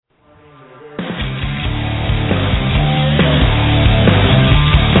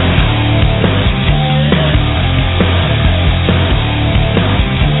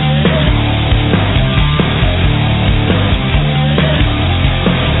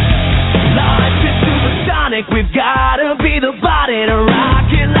think we've gotta be the body to rock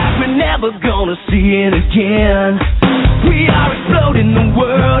it like we're never gonna see it again. We are exploding, the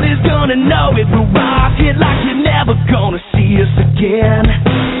world is gonna know it. We'll rock it like you're never gonna see us again.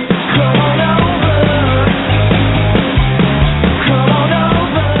 Come on over. Come on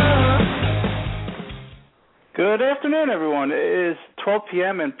over. Good afternoon, everyone. It is 12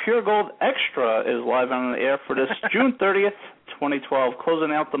 p.m. and Pure Gold Extra is live on the air for this June 30th, 2012,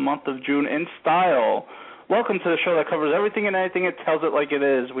 closing out the month of June in style. Welcome to the show that covers everything and anything. It tells it like it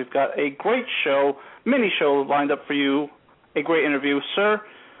is. We've got a great show, mini show lined up for you, a great interview. Sir,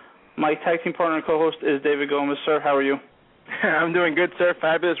 my tag team partner and co-host is David Gomez. Sir, how are you? I'm doing good, sir.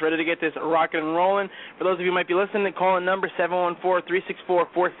 Fabulous. Ready to get this rocking and rolling. For those of you who might be listening, call in number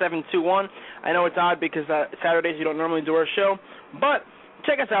 714-364-4721. I know it's odd because Saturdays you don't normally do our show, but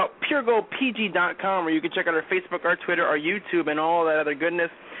check us out, puregoldpg.com, where you can check out our Facebook, our Twitter, our YouTube, and all that other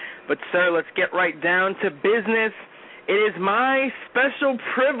goodness. But, sir, let's get right down to business. It is my special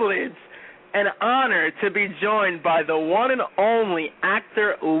privilege and honor to be joined by the one and only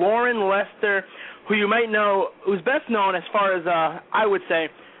actor Loren Lester, who you might know, who's best known as far as, I would say,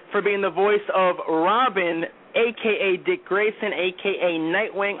 for being the voice of Robin, a.k.a. Dick Grayson, a.k.a.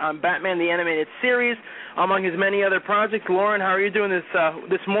 Nightwing on Batman the Animated Series, among his many other projects. Loren, how are you doing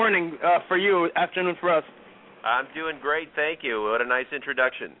this morning for you, afternoon for us? I'm doing great, thank you. What a nice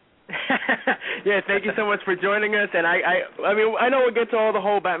introduction. Yeah, thank you so much for joining us. And I mean, I know we'll get to all the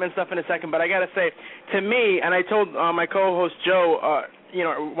whole Batman stuff in a second, but I got to say, to me, and I told my co-host Joe,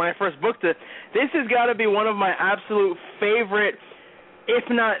 when I first booked it, this has got to be one of my absolute favorite, if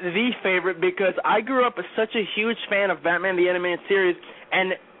not the favorite, because I grew up as such a huge fan of Batman the Animated Series,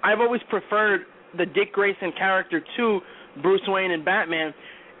 and I've always preferred the Dick Grayson character to Bruce Wayne and Batman.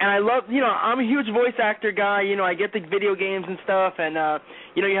 And I love, I'm a huge voice actor guy. I get the video games and stuff, and,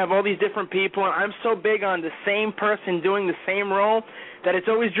 you have all these different people, and I'm so big on the same person doing the same role that it's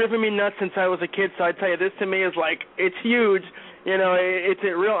always driven me nuts since I was a kid. So I tell you, this to me is like, it's huge. It's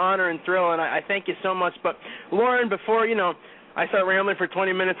a real honor and thrill, and I thank you so much. But, Loren, before, I start rambling for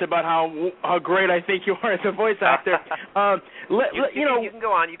 20 minutes about how great I think you are as a voice actor. You can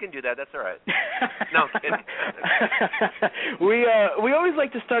go on. You can do that. That's all right. No. We always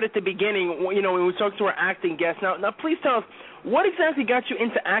like to start at the beginning, when we talk to our acting guests. Now, please tell us, what exactly got you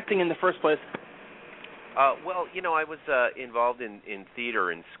into acting in the first place? Well, I was involved in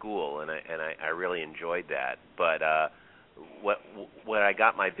theater in school, and I really enjoyed that. But what I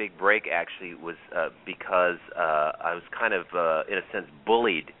got my big break actually was because I was kind of in a sense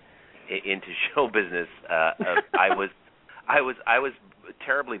bullied into show business. I was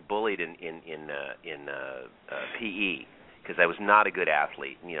terribly bullied in PE because I was not a good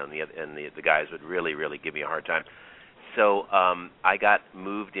athlete. And the guys would really give me a hard time. So I got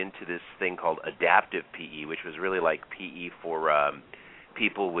moved into this thing called adaptive PE, which was really like PE for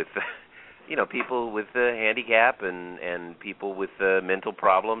people with people with a handicap and people with mental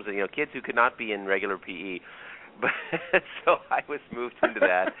problems, and kids who could not be in regular PE. But so I was moved into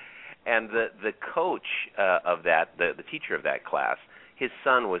that, and the coach of that, the teacher of that class, his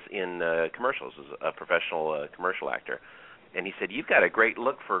son was in commercials, was a professional commercial actor, and he said, "You've got a great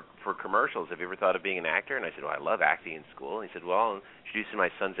look for commercials. Have you ever thought of being an actor?" And I said, "Well, I love acting in school." And he said, "Well, I'll introduce you to my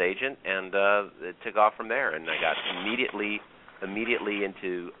son's agent," and it took off from there, and I got immediately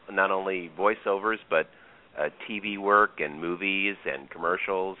into not only voiceovers but TV work and movies and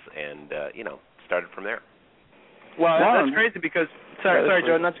commercials, and started from there. Well, that's crazy because sorry,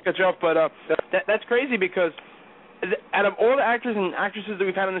 Joe, not to cut you off, but that's crazy because out of all the actors and actresses that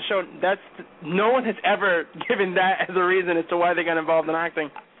we've had on the show, no one has ever given that as a reason as to why they got involved in acting.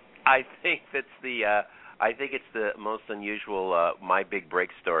 I think it's the most unusual my big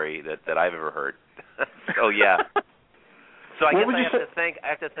break story that I've ever heard. So yeah. So I guess I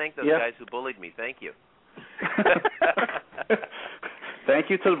have to thank those guys who bullied me. Thank you. Thank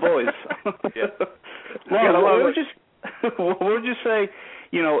you to the boys. Yeah. What would you say,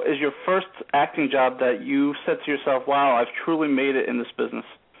 is your first acting job that you said to yourself, "Wow, I've truly made it in this business"?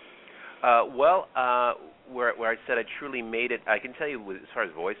 Where I said I truly made it, I can tell you as far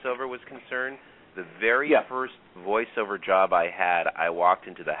as voiceover was concerned, the very first voiceover job I had, I walked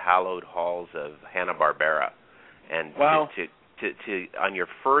into the hallowed halls of Hanna-Barbera. And to on your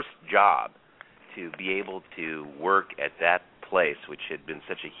first job, to be able to work at that place, which had been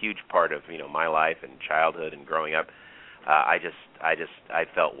such a huge part of my life and childhood and growing up, I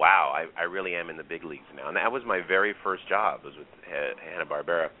felt, wow, I really am in the big leagues now. And that was my very first job, was with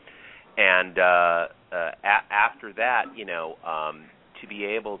Hanna-Barbera. And after that, to be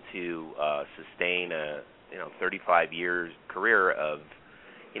able to sustain a 35 years career of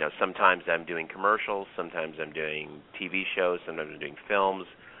sometimes I'm doing commercials, sometimes I'm doing TV shows, sometimes I'm doing films,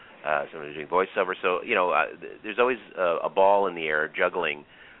 sometimes I'm doing voiceover. So, there's always a ball in the air juggling.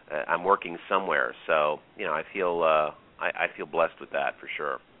 I'm working somewhere. So, I feel blessed with that for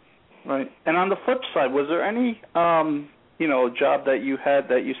sure. Right. And on the flip side, was there any, job that you had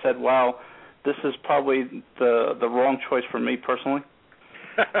that you said, wow, this is probably the wrong choice for me personally?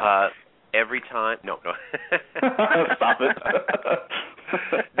 Every time, no. Stop it.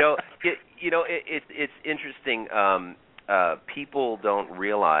 No, it's interesting. People don't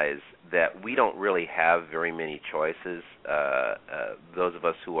realize that we don't really have very many choices. Those of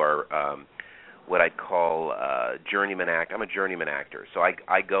us who are what I'd call journeyman act. I'm a journeyman actor, so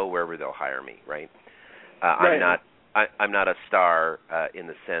I go wherever they'll hire me. Right. Right. I'm not a star in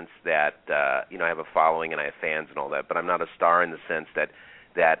the sense that I have a following and I have fans and all that, but I'm not a star in the sense that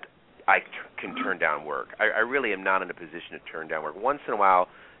I can turn down work. I really am not in a position to turn down work. Once in a while,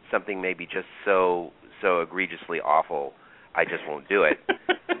 something may be just so egregiously awful, I just won't do it.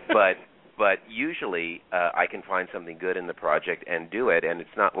 But usually, I can find something good in the project and do it. And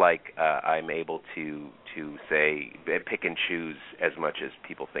it's not like I'm able to say pick and choose as much as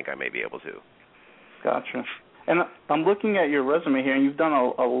people think I may be able to. Gotcha. And I'm looking at your resume here, and you've done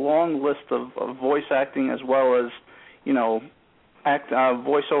a long list of voice acting as well as,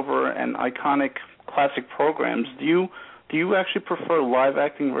 voiceover and iconic classic programs. Do you actually prefer live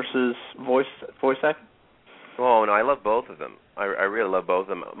acting versus voice acting? Oh, no, I love both of them. I really love both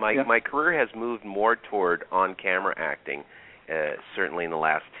of them. My career has moved more toward on-camera acting, certainly in the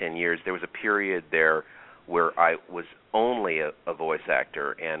last 10 years. There was a period there where I was only a voice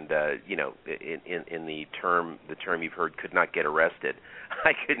actor, and in the term you've heard, could not get arrested.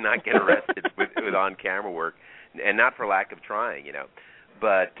 I could not get arrested with on-camera work, and not for lack of trying,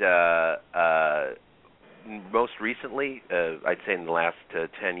 But most recently, I'd say in the last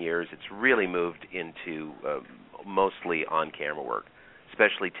 10 years, it's really moved into mostly on-camera work,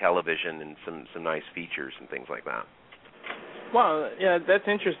 especially television and some nice features and things like that. Well, yeah, that's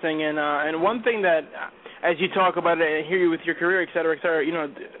interesting. And one thing that, as you talk about it and hear you with your career, et cetera,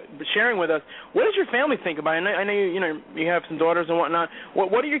 sharing with us, what does your family think about it? I know you have some daughters and whatnot.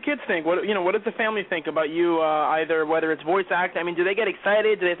 What do your kids think? What does the family think about you? Either whether it's voice acting. I mean, do they get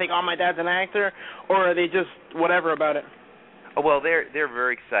excited? Do they think, oh, my dad's an actor, or are they just whatever about it? Oh, well, they're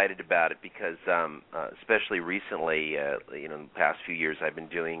very excited about it because, especially recently, in the past few years, I've been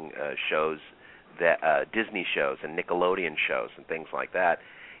doing shows. Disney shows and Nickelodeon shows and things like that,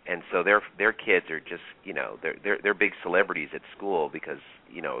 and so their kids are just they're big celebrities at school because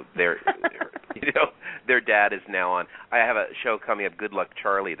their dad is now on. I have a show coming up, Good Luck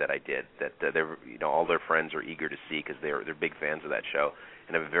Charlie, that I did that they're all their friends are eager to see because they're big fans of that show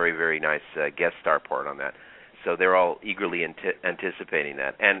and have a very, very nice guest star part on that. So they're all eagerly anticipating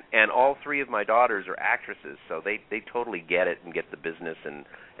that, and all three of my daughters are actresses, so they totally get it and get the business and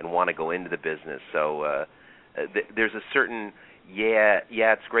want to go into the business. So there's a certain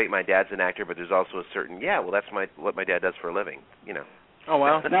it's great my dad's an actor, but there's also a certain well that's what my dad does for a living, Oh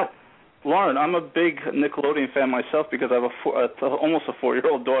wow. Now, Loren, I'm a big Nickelodeon fan myself because I have almost a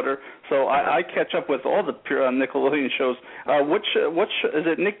 4-year-old daughter, so I catch up with all the Nickelodeon shows. Which is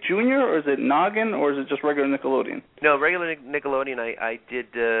it, Nick Jr. or is it Noggin or is it just regular Nickelodeon? No, regular Nickelodeon. I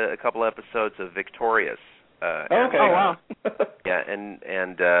did a couple episodes of Victorious. Okay. Oh wow. Yeah,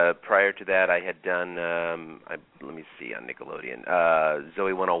 and prior to that, I had done. Let me see on Nickelodeon,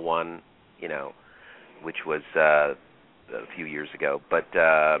 Zoe 101, which was a few years ago, but.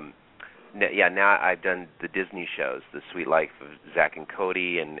 Now I've done the Disney shows, The Sweet Life of Zack and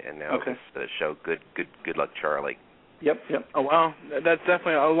Cody, and now this show, Good Luck Charlie. Yep. Oh wow, that's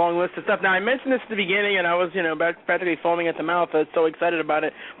definitely a long list of stuff. Now I mentioned this at the beginning, and I was practically foaming at the mouth. I was so excited about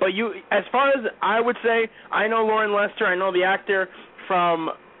it. But as far as I would say, I know Loren Lester. I know the actor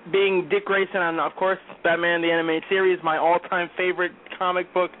from being Dick Grayson on, of course, Batman the Animated Series, my all-time favorite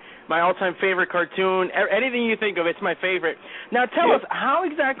comic book. My all-time favorite cartoon. Anything you think of, it's my favorite. Now tell us, how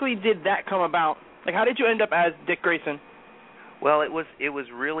exactly did that come about? Like, how did you end up as Dick Grayson? Well, it was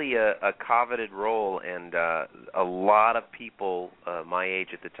really a coveted role, and a lot of people my age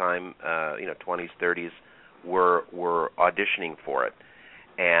at the time, 20s, 30s, were auditioning for it.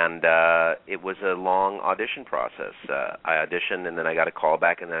 And it was a long audition process. I auditioned, and then I got a call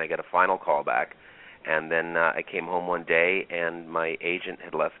back, and then I got a final call back. And then I came home one day, and my agent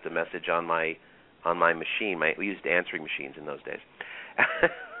had left a message on my machine. We used answering machines in those days.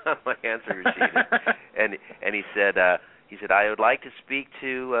 My answering machine, and he said, I would like to speak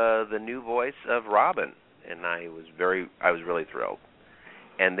to the new voice of Robin, and I was really thrilled.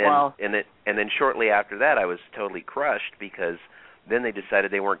 And then wow. and then shortly after that, I was totally crushed because then they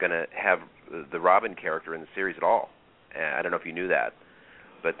decided they weren't going to have the Robin character in the series at all. I don't know if you knew that,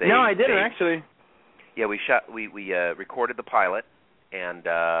 but No, I didn't actually. Yeah, we recorded the pilot, and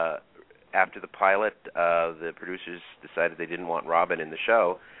after the pilot, the producers decided they didn't want Robin in the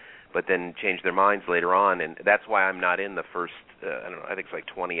show, but then changed their minds later on, and that's why I'm not in the first. I don't know. I think it's like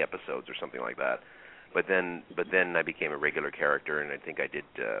 20 episodes or something like that. But then I became a regular character, and I think I did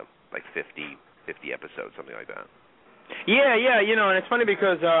like 50 episodes, something like that. Yeah, and it's funny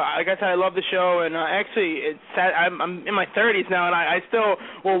because like I said, I love the show, and actually, it's sad. I'm in my 30s now, and I still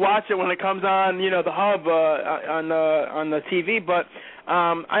will watch it when it comes on, the Hub on the TV. But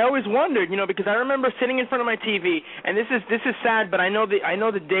I always wondered, because I remember sitting in front of my TV, and this is sad, but I know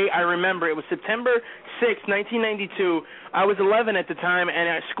the day. I remember it was September 6, 1992. I was 11 at the time,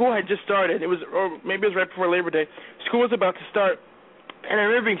 and school had just started. Or maybe it was right before Labor Day. School was about to start. And I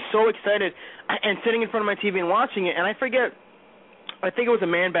remember being so excited and sitting in front of my TV and watching it. And I think it was a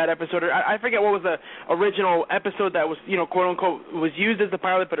Man-Bat episode. I forget what was the original episode that was, quote-unquote, was used as the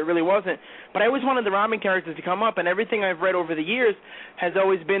pilot, but it really wasn't. But I always wanted the Robin characters to come up, and everything I've read over the years has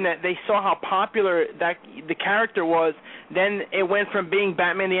always been that they saw how popular the character was. Then it went from being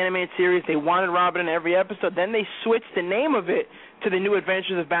Batman the Animated Series. They wanted Robin in every episode. Then they switched the name of it to the New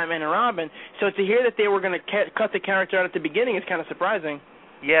Adventures of Batman and Robin. So to hear that they were going to cut the character out at the beginning is kind of surprising.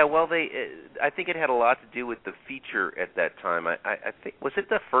 Yeah, well, I think it had a lot to do with the feature at that time. I think was that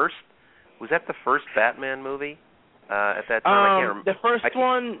the first Batman movie at that time? I can't remember. The first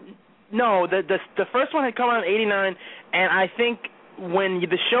one, no, the first one had come out in '89, and I think when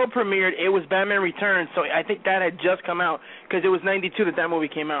the show premiered, it was Batman Returns. So I think that had just come out because it was '92 that movie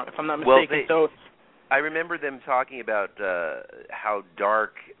came out, if I'm not mistaken. I remember them talking about how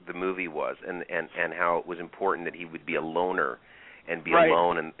dark the movie was, and how it was important that he would be a loner and be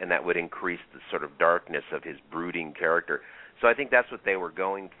alone, and that would increase the sort of darkness of his brooding character. So I think that's what they were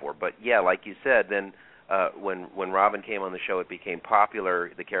going for. But yeah, like you said, then when Robin came on the show, it became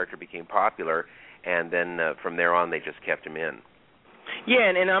popular. The character became popular, and then from there on, they just kept him in. Yeah,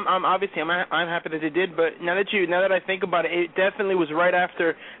 and I'm obviously I'm happy that they did, but now that I think about it, it definitely was right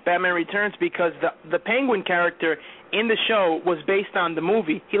after Batman Returns because the Penguin character in the show was based on the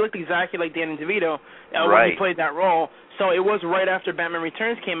movie. He looked exactly like Danny DeVito when he played that role. So it was right after Batman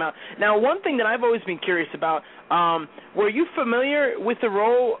Returns came out. Now, one thing that I've always been curious about, were you familiar with the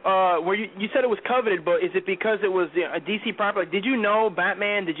role? You said it was coveted, but is it because it was a DC property? Did you know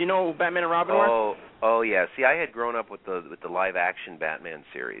Batman? Did you know who Batman and Robin were? Oh yeah. See, I had grown up with the live action Batman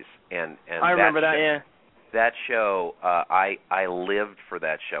series, and I remember that. Yeah. That show, I lived for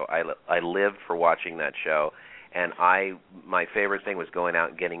that show. I lived for watching that show, and my favorite thing was going out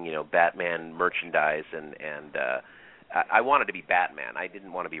and getting Batman merchandise, and I wanted to be Batman. I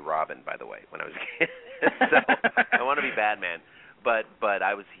didn't want to be Robin, by the way, when I was a kid. So I wanted to be Batman, but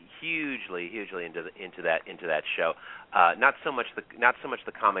I was hugely into that show. Not so much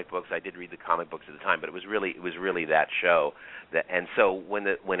the comic books. I did read the comic books at the time, but it was really that show. And so when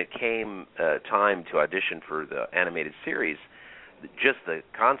it came time to audition for the animated series, just the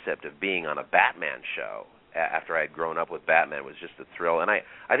concept of being on a Batman show after I had grown up with Batman was just a thrill. And I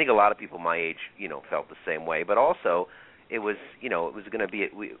think a lot of people my age felt the same way. But also it was going to be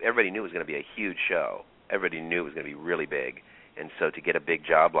everybody knew it was going to be a huge show. Everybody knew it was going to be really big. And so to get a big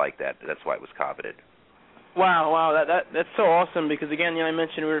job like that, that's why it was coveted. Wow, that's so awesome because, again, I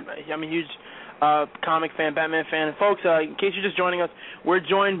mentioned I'm a huge comic fan, Batman fan. And, folks, in case you're just joining us, we're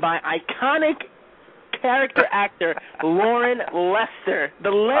joined by iconic character actor Loren Lester, the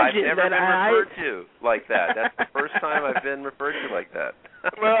legend. I've never been referred to like that. That's the first time I've been referred to like that.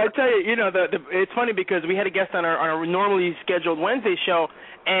 Well, I tell you, it's funny because we had a guest on our normally scheduled Wednesday show,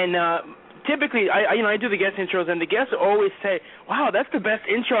 and typically, I do the guest intros, and the guests always say, "Wow, that's the best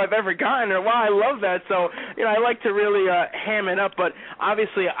intro I've ever gotten," or "Wow, I love that." So, I like to really ham it up. But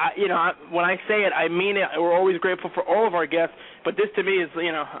obviously, when I say it, I mean it. We're always grateful for all of our guests. But this to me is,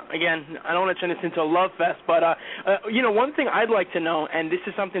 again, I don't want to turn this into a love fest. But one thing I'd like to know, and this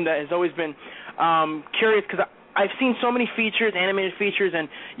is something that has always been curious because I've seen so many features, animated features, and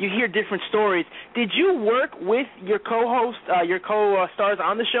you hear different stories. Did you work with your co-host, your co-stars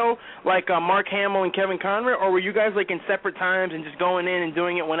on the show, like Mark Hamill and Kevin Conroy, or were you guys like in separate times and just going in and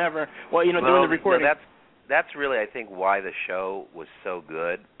doing it whenever, doing the recording? No, that's really, I think, why the show was so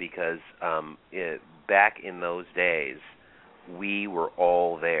good because back in those days, we were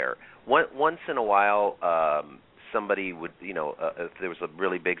all there. Once in a while, somebody would, if there was a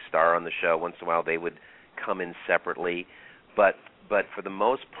really big star on the show, once in a while they would come in separately, but for the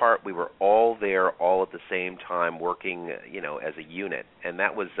most part we were all there all at the same time working as a unit, and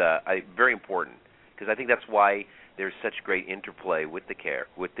that was very important because I think that's why there's such great interplay with the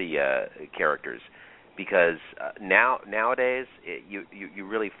characters, because nowadays you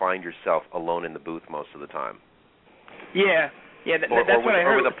really find yourself alone in the booth most of the time. Yeah, that's what I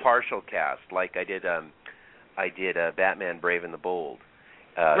heard. Or with a partial cast, like I did Batman Brave and the Bold.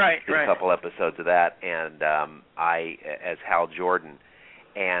 Did a couple episodes of that, and I as Hal Jordan.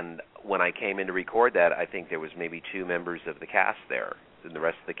 And when I came in to record that, I think there was maybe 2 members of the cast there, and the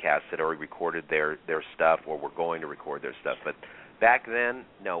rest of the cast had already recorded their stuff or were going to record their stuff. But back then,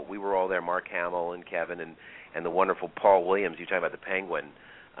 no, we were all there. Mark Hamill and Kevin and the wonderful Paul Williams. You talk about the Penguin.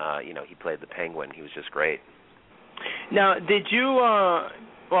 He played the Penguin. He was just great. Now, did you?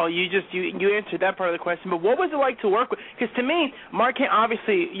 Well, you answered that part of the question, but what was it like to work with? Because to me, Mark,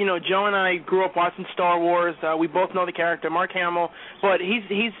 obviously, Joe and I grew up watching Star Wars. We both know the character Mark Hamill, but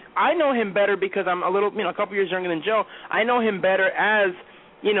I know him better because I'm a couple years younger than Joe. I know him better as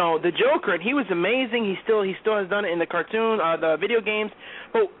the Joker, and he was amazing. He still has done it in the cartoon, the video games.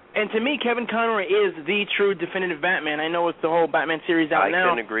 And to me, Kevin Conroy is the true definitive Batman. I know it's the whole Batman series out now. I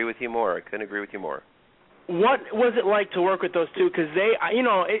couldn't agree with you more. What was it like to work with those two? Because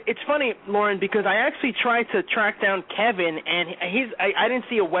it's funny, Loren, because I actually tried to track down Kevin, and I didn't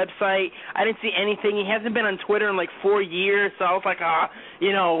see a website, I didn't see anything. He hasn't been on Twitter in like 4 years, so I was like,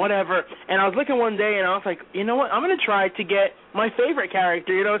 whatever. And I was looking one day, and I was like, you know what? I'm gonna try to get my favorite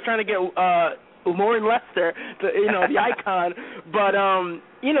character. I was trying to get Loren Lester, the icon, but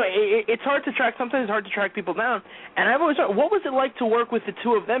it's hard to track. Sometimes it's hard to track people down. And I've always thought, what was it like to work with the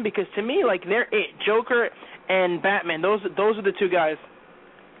two of them? Because to me, like, they're it. Joker and Batman. Those are the two guys.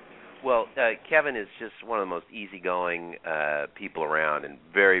 Well, Kevin is just one of the most easygoing people around, and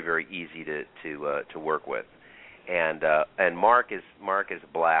very, very easy to work with. And Mark is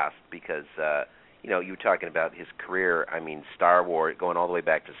a blast because. You were talking about his career. I mean, Star Wars, going all the way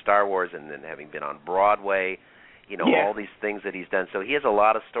back to Star Wars, and then having been on Broadway. All these things that he's done. So he has a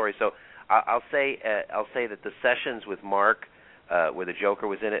lot of stories. So I'll say that the sessions with Mark, where the Joker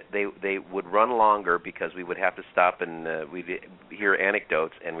was in it, they would run longer because we would have to stop and we'd hear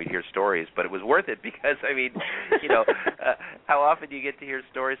anecdotes and we'd hear stories. But it was worth it because how often do you get to hear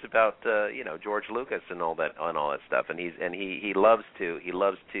stories about George Lucas and all that stuff? And he loves to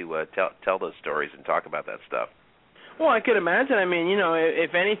tell those stories and talk about that stuff. Well, I could imagine. I mean,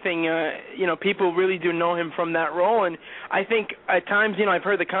 if anything, people really do know him from that role. And I think at times, I've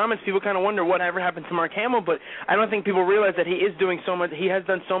heard the comments, people kind of wonder whatever happened to Mark Hamill, but I don't think people realize that he is doing so much. He has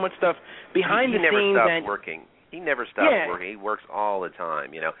done so much stuff behind the scenes. He never stops working. He never stops working. He works all the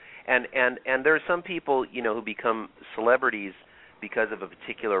time, And there are some people, who become celebrities because of a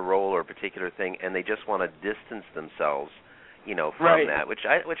particular role or a particular thing, and they just want to distance themselves from that, which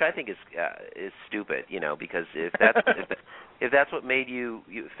I think is stupid, because if that's what made you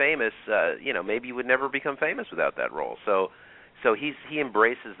famous, maybe you would never become famous without that role. So he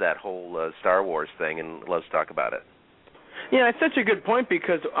embraces that whole Star Wars thing and loves to talk about it. Yeah, it's such a good point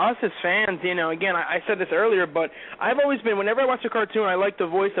because us as fans, again, I said this earlier, but I've always been, whenever I watch a cartoon, I like the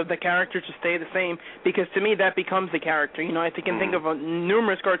voice of the character to stay the same because to me that becomes the character. I can think of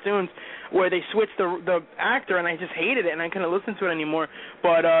numerous cartoons where they switch the actor and I just hated it and I couldn't listen to it anymore.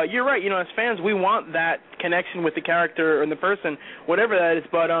 But you're right, as fans, we want that connection with the character and the person, whatever that is.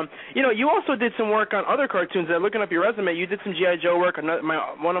 But, you also did some work on other cartoons. Looking up your resume, you did some G.I. Joe work,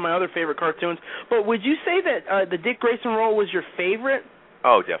 one of my other favorite cartoons. But would you say that the Dick Grayson role was your favorite?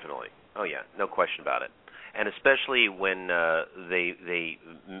 Oh, definitely. Oh, yeah, no question about it. And especially when they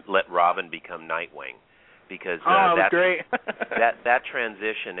let Robin become Nightwing, because that's great. that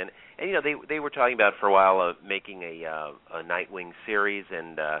transition, and they were talking about for a while making a Nightwing series,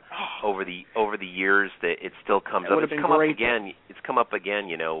 and over the years that it still comes up. It's come up again. It's come up again.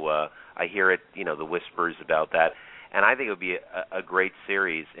 I hear it. The whispers about that, and I think it would be a great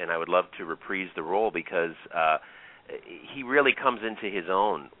series, and I would love to reprise the role because. He really comes into his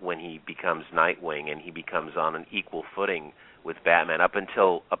own when he becomes Nightwing, and he becomes on an equal footing with Batman. Up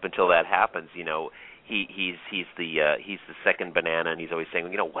until that happens, he's the second banana, and he's always saying,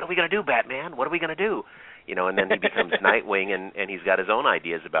 what are we going to do, Batman? What are we going to do? And then he becomes Nightwing, and he's got his own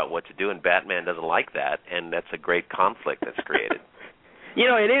ideas about what to do, and Batman doesn't like that, and that's a great conflict that's created.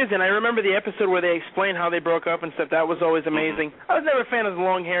 It is, and I remember the episode where they explained how they broke up and stuff. That was always amazing. I was never a fan of the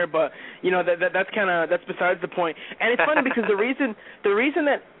long hair, but that's besides the point. And it's funny because the reason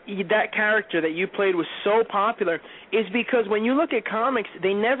that character that you played was so popular is because when you look at comics,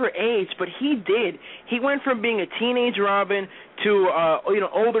 they never aged, but he did. He went from being a teenage Robin to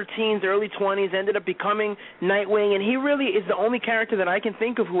older teens, early 20s, ended up becoming Nightwing, and he really is the only character that I can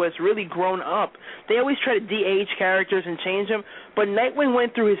think of who has really grown up. They always try to de-age characters and change them, but Nightwing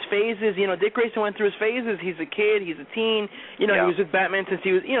went through his phases. Dick Grayson went through his phases. He's a kid, he's a teen. He was with Batman since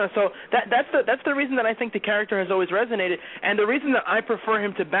he was, so that's the reason that I think the character has always resonated, and the reason that I prefer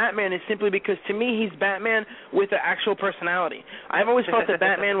him to Batman is simply because to me he's Batman with an actual personality. I've always felt that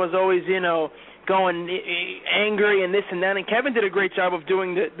Batman was always, going angry and this and that, and Kevin did a great job of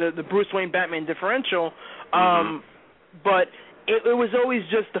doing the Bruce Wayne Batman differential, but it was always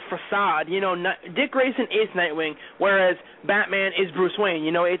just the facade. Dick Grayson is Nightwing, whereas Batman is Bruce Wayne.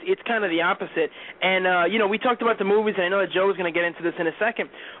 It's kind of the opposite. And we talked about the movies, and I know that Joe is going to get into this in a second,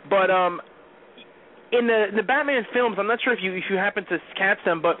 but in the Batman films, I'm not sure if you happen to catch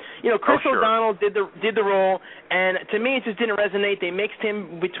them, but Chris O'Donnell did the role, and to me it just didn't resonate. They mixed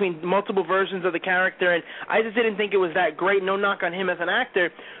him between multiple versions of the character, and I just didn't think it was that great. No knock on him as an actor,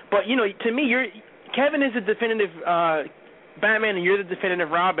 but to me, Kevin is a definitive Batman, and you're the definitive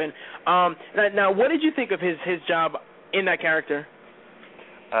Robin. Now, what did you think of his job in that character?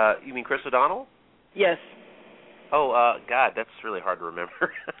 You mean Chris O'Donnell? Yes. Oh, God, that's really hard to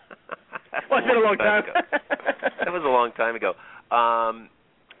remember. Well, it's been a long time. That was a long time ago. I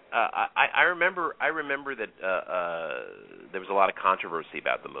remember that there was a lot of controversy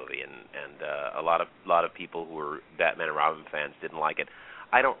about the movie, and a lot of people who were Batman and Robin fans didn't like it.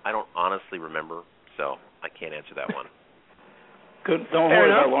 I don't honestly remember, so I can't answer that one. Good. Don't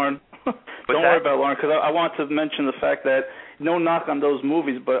worry about Loren. Don't worry about Loren, because I want to mention the fact that no knock on those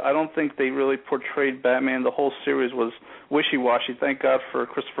movies, but I don't think they really portrayed Batman. The whole series was wishy-washy. Thank God for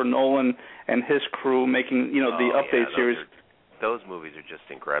Christopher Nolan and his crew making, the update series. Those movies are just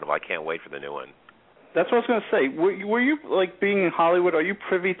incredible. I can't wait for the new one. That's what I was going to say. Were you like, being in Hollywood, are you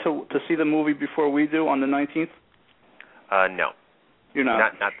privy to see the movie before we do on the 19th? No. You're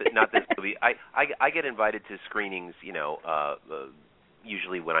not? Not this movie. I get invited to screenings,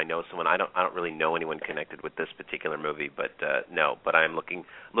 usually when I know someone. I don't really know anyone connected with this particular movie, but no. But I'm looking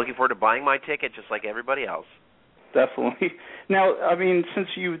forward to buying my ticket just like everybody else. Definitely. Now, I mean, since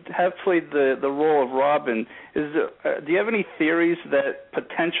you have played the role of Robin, do you have any theories that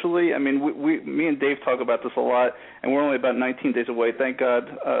potentially? I mean, me and Dave talk about this a lot, and we're only about 19 days away. Thank God.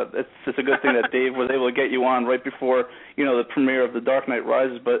 It's a good thing that Dave was able to get you on right before the premiere of The Dark Knight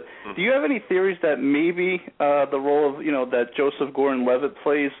Rises. But do you have any theories that maybe the role of that Joseph Gordon-Levitt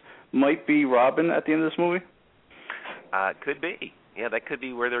plays might be Robin at the end of this movie? Could be. Yeah, that could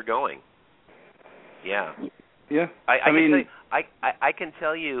be where they're going. Yeah. Yeah, I can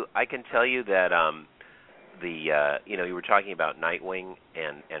tell you that you were talking about Nightwing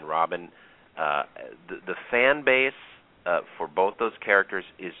and Robin. The fan base for both those characters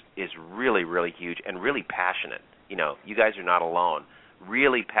is really, really huge and really passionate. You guys are not alone.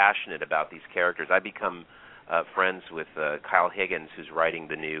 Really passionate about these characters. I become friends with Kyle Higgins, who's writing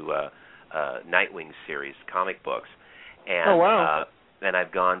the new Nightwing series comic books. And, oh wow. And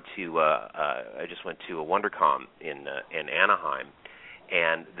I've gone to I just went to a WonderCon in Anaheim,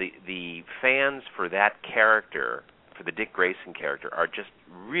 and the fans for that character, for the Dick Grayson character, are just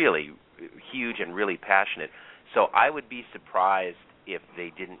really huge and really passionate. So I would be surprised if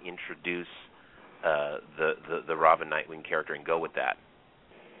they didn't introduce the Robin Nightwing character and go with that.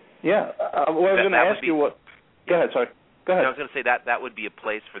 Yeah, I was going to ask you what. Go ahead, sorry. Go ahead. I was going to say that would be a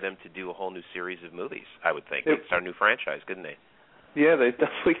place for them to do a whole new series of movies. I would think it's our new franchise, couldn't they? Yeah, they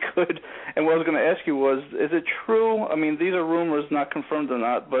definitely could. And what I was going to ask you was, is it true, I mean, these are rumors, not confirmed or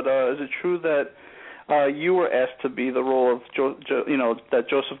not, but is it true that you were asked to be the role of, that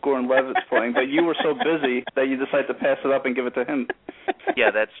Joseph Gordon-Levitt's playing, but you were so busy that you decided to pass it up and give it to him?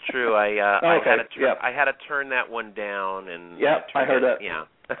 Yeah, that's true. I had to turn that one down. And I heard that. Yeah.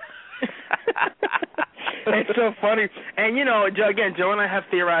 It's so funny. And, again, Joe and I have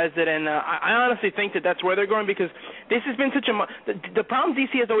theorized it, and I honestly think that that's where they're going, because this has been such the problem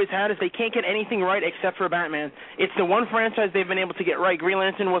DC has always had is they can't get anything right except for Batman. It's the one franchise they've been able to get right. Green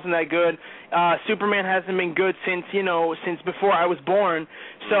Lantern wasn't that good. Superman hasn't been good since before I was born.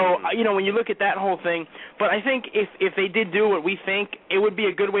 So, when you look at that whole thing, but I think if they did do what we think, it would be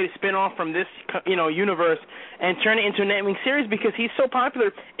a good way to spin off from this, universe and turn it into a Nightwing series, because he's so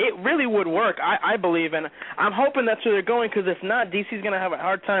popular, it really would work, I believe, and I'm hoping that's where they're going, because if not, DC's going to have a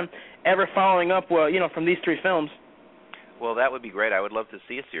hard time ever following up, from these three films. Well, that would be great. I would love to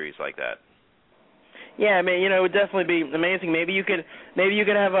see a series like that. Yeah, I mean, it would definitely be amazing. Maybe you could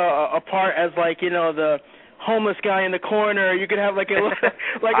have a part as the homeless guy in the corner. You could have like a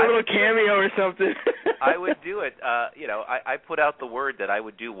little cameo or something. I would do it. I put out the word that I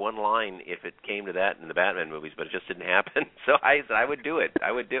would do one line if it came to that in the Batman movies, but it just didn't happen. So I said I would do it.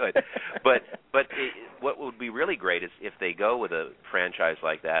 But what would be really great is if they go with a franchise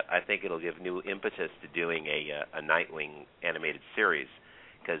like that. I think it'll give new impetus to doing a Nightwing animated series,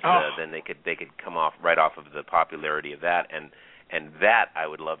 because then they could come off of the popularity of that, and that I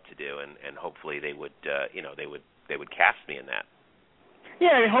would love to do, and hopefully they would they would cast me in that.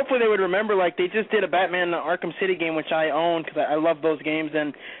 Yeah, I mean, hopefully they would remember, like, they just did a Batman Arkham City game, which I own because I love those games,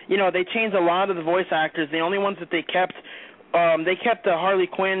 and, they changed a lot of the voice actors. The only ones that they kept Harley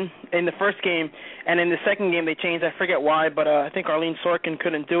Quinn in the first game, and in the second game they changed, I forget why, but I think Arlene Sorkin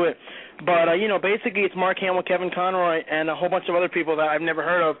couldn't do it. But, basically it's Mark Hamill, Kevin Conroy, and a whole bunch of other people that I've never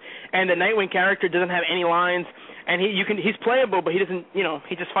heard of, and the Nightwing character doesn't have any lines, and he's playable, but he doesn't,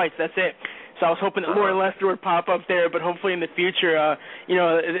 he just fights, that's it. So I was hoping that Loren Lester would pop up there, but hopefully in the future,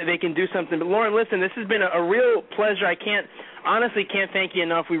 they can do something. But Loren, listen, this has been a real pleasure. I honestly can't thank you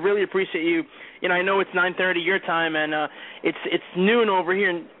enough. We really appreciate you. I know it's 9:30 your time, and it's noon over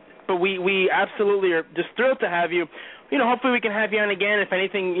here, but we absolutely are just thrilled to have you. Hopefully we can have you on again if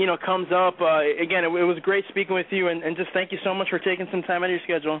anything comes up. Again, it was great speaking with you, and just thank you so much for taking some time out of your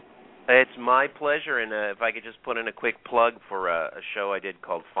schedule. It's my pleasure, and if I could just put in a quick plug for a show I did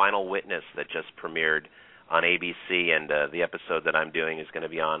called Final Witness that just premiered on ABC, and the episode that I'm doing is going to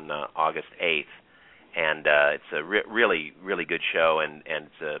be on August 8th, and it's a really, really good show, and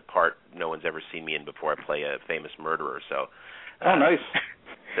it's a part no one's ever seen me in before. I play a famous murderer, so... oh, nice.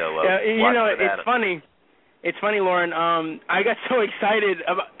 So, it's funny. It's funny, Loren. I got so excited.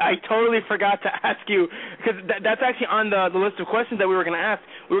 I totally forgot to ask you, because that's actually on the list of questions that we were going to ask.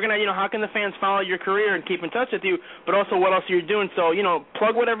 We were going to, how can the fans follow your career and keep in touch with you, but also what else you're doing. So,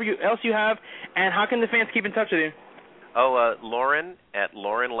 plug whatever else you have, and how can the fans keep in touch with you? Oh, Loren at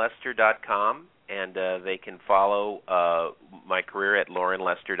LorenLester.com, and they can follow my career at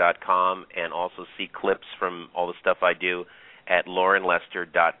LorenLester.com, and also see clips from all the stuff I do at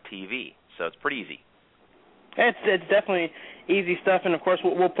LorenLester.tv. So it's pretty easy. It's definitely easy stuff, and of course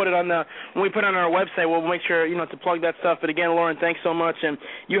we'll put it on when we put it on our website. We'll make sure to plug that stuff. But again, Loren, thanks so much, and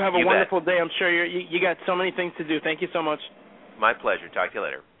you have a wonderful day. I'm sure you got so many things to do. Thank you so much. My pleasure. Talk to you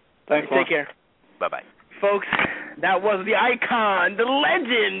later. Thanks. Take care. Bye-bye. Folks, that was the icon, the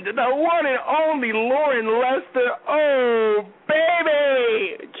legend, the one and only Loren Lester. Oh,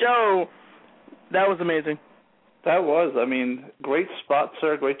 baby! Joe, that was amazing. That was. I mean, great spot,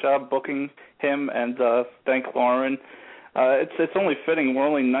 sir. Great job booking him, and thank Loren. It's only fitting. We're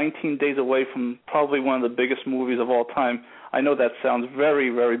only 19 days away from probably one of the biggest movies of all time. I know that sounds very,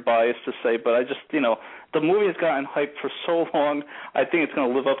 very biased to say, but I just, the movie has gotten hyped for so long. I think it's going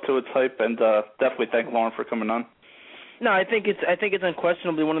to live up to its hype, and definitely thank Loren for coming on. No, I think it's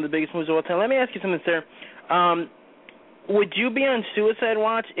unquestionably one of the biggest movies of all time. Let me ask you something, sir. Would you be on suicide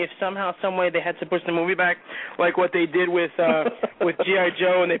watch if somehow, some way they had to push the movie back, like what they did with G.I.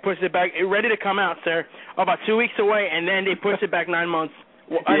 Joe, and they pushed it back, ready to come out, sir, about 2 weeks away, and then they pushed it back 9 months?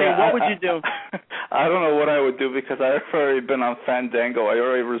 I mean, what would you do? I don't know what I would do, because I've already been on Fandango. I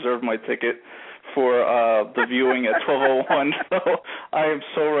already reserved my ticket for the viewing at 12:01, so I am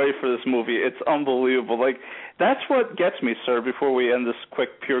so ready for this movie. It's unbelievable. Like, that's what gets me, sir, before we end this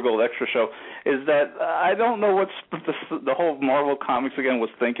quick Pure Gold Extra show, is that I don't know what the whole Marvel Comics, again, was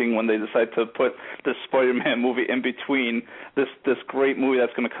thinking when they decided to put this Spider-Man movie in between this great movie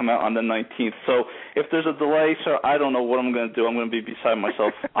that's going to come out on the 19th. So if there's a delay, sir, I don't know what I'm going to do. I'm going to be beside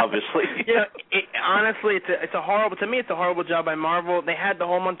myself, obviously. Honestly, it's a horrible job by Marvel. They had the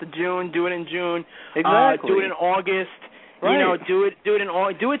whole month of June, do it in June, exactly. Do it in August. Right. Do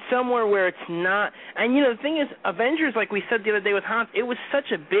it somewhere where it's not. And the thing is, Avengers, like we said the other day with Hans, it was such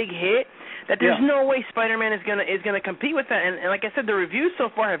a big hit that there's no way Spider-Man is gonna compete with that. And like I said, the reviews so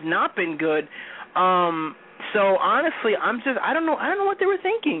far have not been good. So honestly, I don't know what they were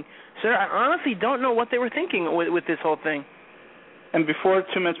thinking, sir. I honestly don't know what they were thinking with this whole thing. And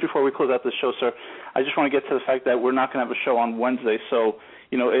 2 minutes before we close out the show, sir, I just want to get to the fact that we're not going to have a show on Wednesday. So,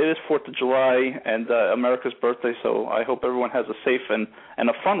 it is 4th of July and America's birthday, so I hope everyone has a safe and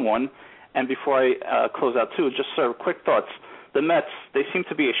a fun one. And before I close out, too, just sort of quick thoughts. The Mets, they seem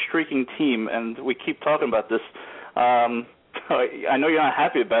to be a streaking team, and we keep talking about this. I know you're not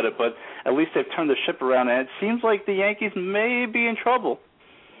happy about it, but at least they've turned the ship around, and it seems like the Yankees may be in trouble.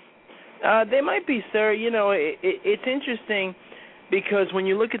 They might be, sir. It's interesting because when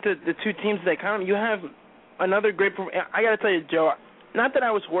you look at the two teams that you have another great. I got to tell you, Joe, not that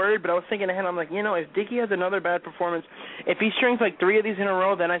I was worried, but I was thinking ahead. I'm like, if Dickey has another bad performance, if he strings like 3 of these in a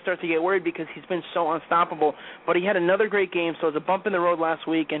row, then I start to get worried because he's been so unstoppable. But he had another great game, so it was a bump in the road last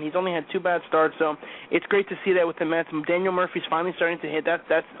week, and he's only had 2 bad starts. So it's great to see that with the Mets. Daniel Murphy's finally starting to hit.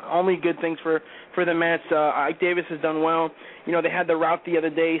 That's only good things for the Mets. Ike Davis has done well. They had the rout the other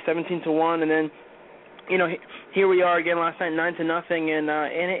day, 17-1, and then here we are again last night, 9-0, and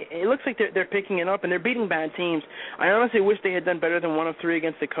it looks like they're picking it up and they're beating bad teams. I honestly wish they had done better than 1 of 3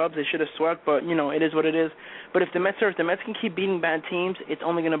 against the Cubs. They should have swept, but it is what it is. But if the Mets can keep beating bad teams, it's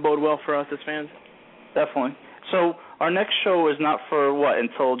only going to bode well for us as fans. Definitely. So our next show is not for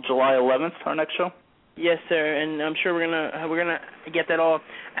until July 11th. Our next show. Yes, sir, and I'm sure we're gonna get that all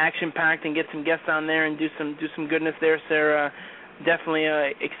action packed and get some guests on there and do some goodness there, sir. Definitely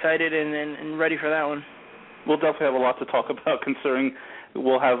excited and ready for that one. We'll definitely have a lot to talk about, considering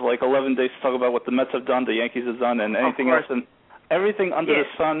we'll have 11 days to talk about what the Mets have done, the Yankees have done, and anything else. And everything under the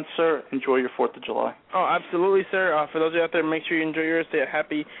sun, sir. Enjoy your 4th of July. Oh, absolutely, sir. For those of you out there, make sure you enjoy yours. Stay a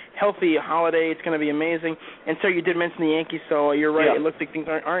happy, healthy holiday. It's going to be amazing. And, sir, you did mention the Yankees, so you're right. Yeah. It looks like things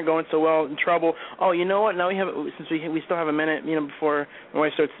aren't going so well. In trouble. Oh, you know what? Now since we still have a minute, before my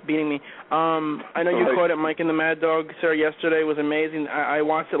wife starts beating me. I know you caught it, Mike and the Mad Dog, sir, yesterday. It was amazing. I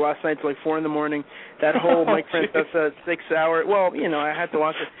watched it last night till 4 in the morning. That whole Mike Francesa 6 hour. Well, I had to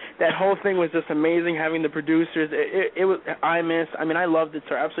watch it. That whole thing was just amazing. Having the producers, it was. I loved it,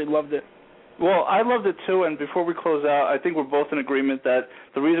 sir. Absolutely loved it. Well, I loved it too. And before we close out, I think we're both in agreement that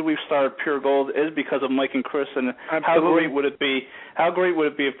the reason we've started Pure Gold is because of Mike and Chris. And how great would it be? How great would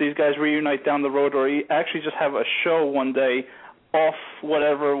it be if these guys reunite down the road, or actually just have a show one day, off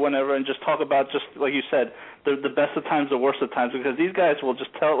whatever, whenever, and just talk about, just like you said, the best of times, the worst of times, because these guys will just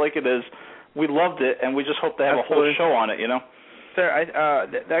tell it like it is. We loved it, and we just hope they have a whole show on it, Sir,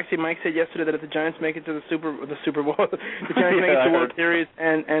 actually, Mike said yesterday that if the Giants make it to the Super Bowl, the Giants make it to the World Series,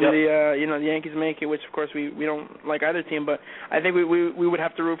 and the Yankees make it, which of course we don't like either team, but I think we would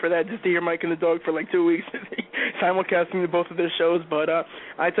have to root for that just to hear Mike and the Dog for 2 weeks, simulcasting both of their shows. But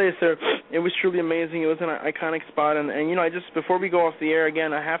I tell you, sir, it was truly amazing. It was an iconic spot, and I just before we go off the air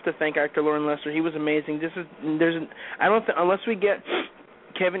again, I have to thank actor Loren Lester. He was amazing. Unless we get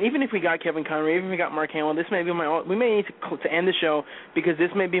Kevin, even if we got Kevin Conroy, even if we got Mark Hamill, this may be we may need to end the show because this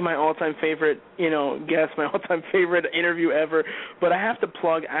may be my all-time favorite, guest, my all-time favorite interview ever. But I have to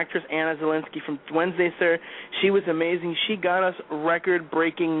plug actress Anna Zielinski from Wednesday, sir. She was amazing. She got us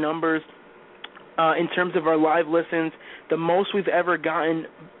record-breaking numbers in terms of our live listens, the most we've ever gotten,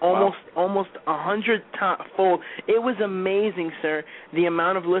 almost 100-fold. It was amazing, sir, the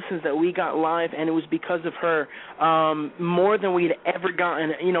amount of listens that we got live, and it was because of her. More than we'd ever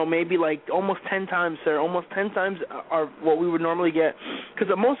gotten, maybe almost 10 times, sir, almost 10 times what we would normally get.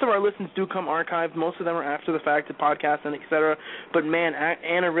 Because most of our listens do come archived. Most of them are after the fact, the podcast and et cetera. But, man,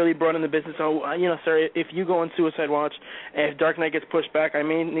 Anna really brought in the business. So, sir, if you go on Suicide Watch, if Dark Knight gets pushed back, I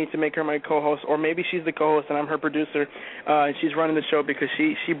may need to make her my co-host, or maybe she's the co-host and I'm her producer, and she's running the show because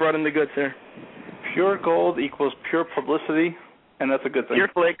she brought in the goods, sir. Pure gold equals pure publicity, and that's a good thing. Pure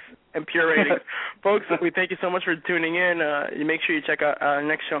clicks and pure ratings. Folks, we thank you so much for tuning in. You make sure you check out our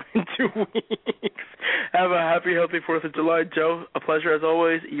next show in 2 weeks. Have a happy, healthy 4th of July. Joe, a pleasure as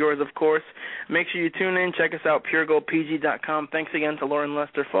always. Yours, of course. Make sure you tune in. Check us out, puregoldpg.com. Thanks again to Loren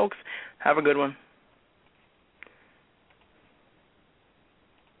Lester. Folks, have a good one.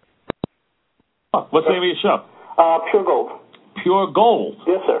 What's the name of your show? Pure Gold. Pure Gold?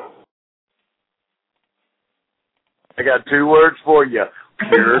 Yes, sir. I got 2 words for you.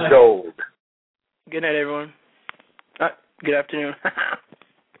 Pure gold. Good night, everyone. Good afternoon.